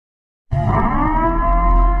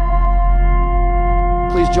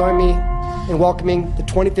Please join me in welcoming the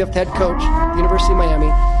 25th head coach of the University of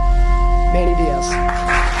Miami, Manny Diaz.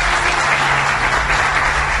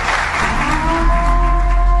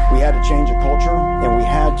 We had to change a culture, and we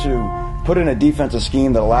had to put in a defensive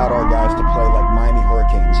scheme that allowed our guys to play like Miami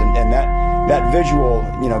Hurricanes. And that visual,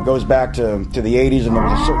 you know, goes back to the 80s, and there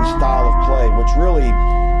was a certain style of play which really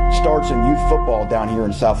starts in youth football down here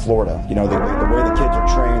in South Florida. You know, the way the kids are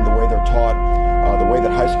trained, the way they're taught, the way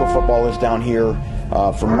that high school football is down here.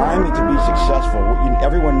 For Miami to be successful,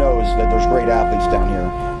 everyone knows that there's great athletes down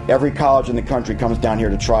here. Every college in the country comes down here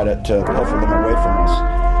to try to pilfer them away from us.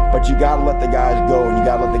 But you got to let the guys go, and you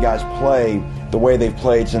got to let the guys play the way they've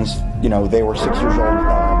played since, you know, they were 6 years old,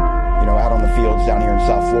 you know, out on the fields down here in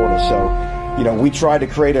South Florida. So, you know, we tried to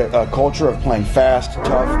create a culture of playing fast, tough,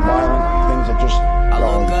 violent, things that just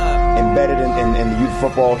embedded in the youth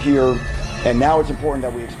football here. And now it's important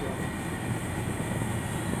that we experience.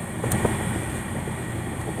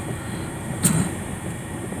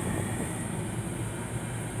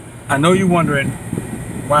 I know you're wondering,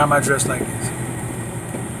 why am I dressed like this?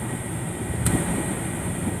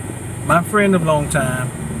 My friend of long time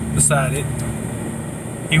decided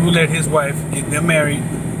he would let his wife get them married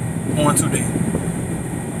on today.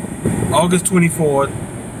 August 24th,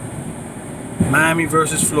 Miami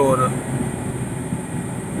versus Florida.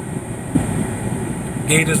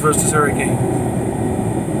 Gators versus Hurricane.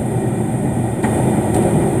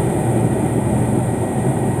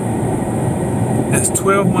 That's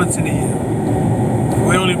 12 months in a year.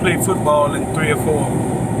 We only play football in 3 or 4.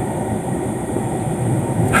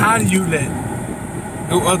 How do you let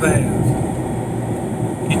your other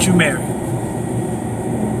half get you married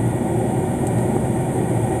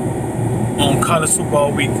on college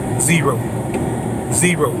football week 0,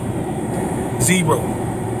 0, 0?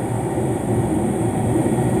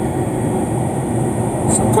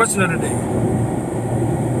 So question of the day.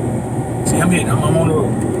 See, I'm on the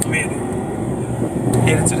road. I'm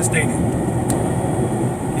headed to the stadium.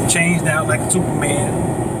 Get changed out like a Superman.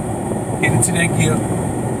 Get into that gear.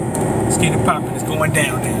 Let's get it popping. It's going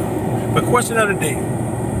down now. But question of the day.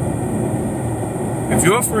 If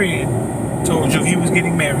your friend told you he was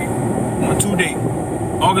getting married on today,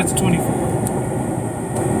 August 24th,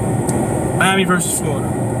 Miami versus Florida,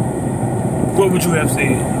 what would you have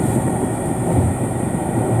said?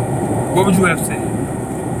 What would you have said?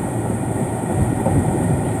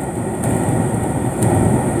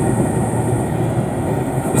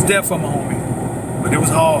 I was there for my homie, but it was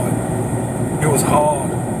hard. It was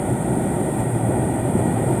hard.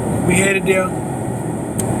 We headed there.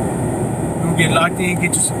 We're gonna get locked in,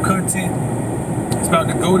 get you some content. It's about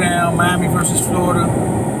to go down, Miami versus Florida.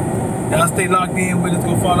 Y'all stay locked in with us.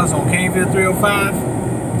 Go follow us on CANES 305.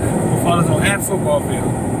 Go follow us on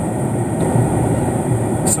 @Footballville.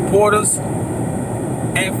 Support us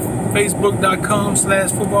at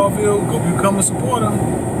facebook.com/Footballville. Go become a supporter.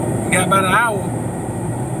 We got about an hour.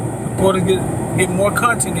 Supporters get more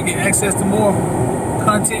content. They get access to more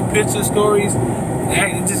content, pictures, stories,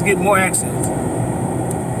 and just get more access.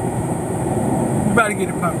 We about to get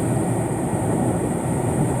it popping.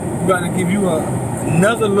 We about to give you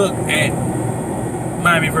another look at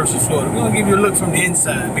Miami versus Florida. We're going to give you a look from the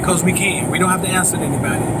inside because we can. We don't have to answer to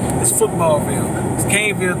anybody. It's Footballville. It's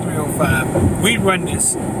CANES 305. We run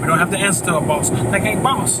this. We don't have to answer to a boss. Like, hey,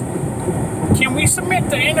 boss, can we submit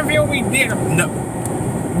the interview we did? No.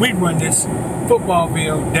 We run this.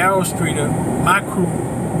 Footballville, Daryl Streeter, my crew,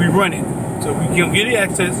 we run it. So we can get the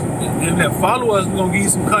access. If you follow us, we're going to give you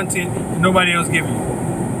some content that nobody else giving you.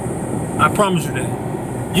 I promise you that.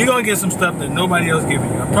 You're going to get some stuff that nobody else giving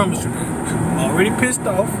you. I promise you that. I'm already pissed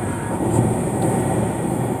off.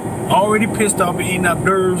 Already pissed off at eating up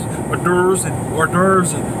hors d'oeuvres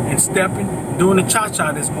and stepping, doing the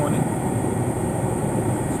cha-cha this morning.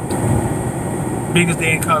 Biggest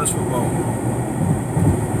day in college football.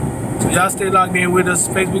 So y'all stay locked in with us.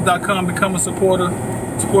 Facebook.com, become a supporter.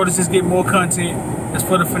 Supporters just get more content. That's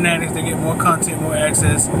for the fanatics. They get more content, more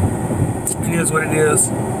access. It is what it is.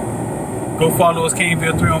 Go follow us,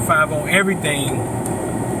 CANES 305 on everything.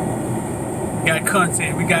 We got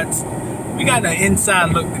content. We got an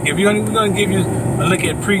inside look to give. We're gonna give you a look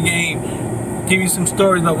at pregame, give you some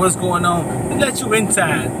stories about what's going on, and let you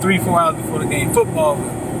inside 3-4 hours before the game. Football,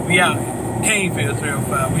 we out here. CANES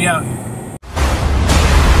 305, we out here.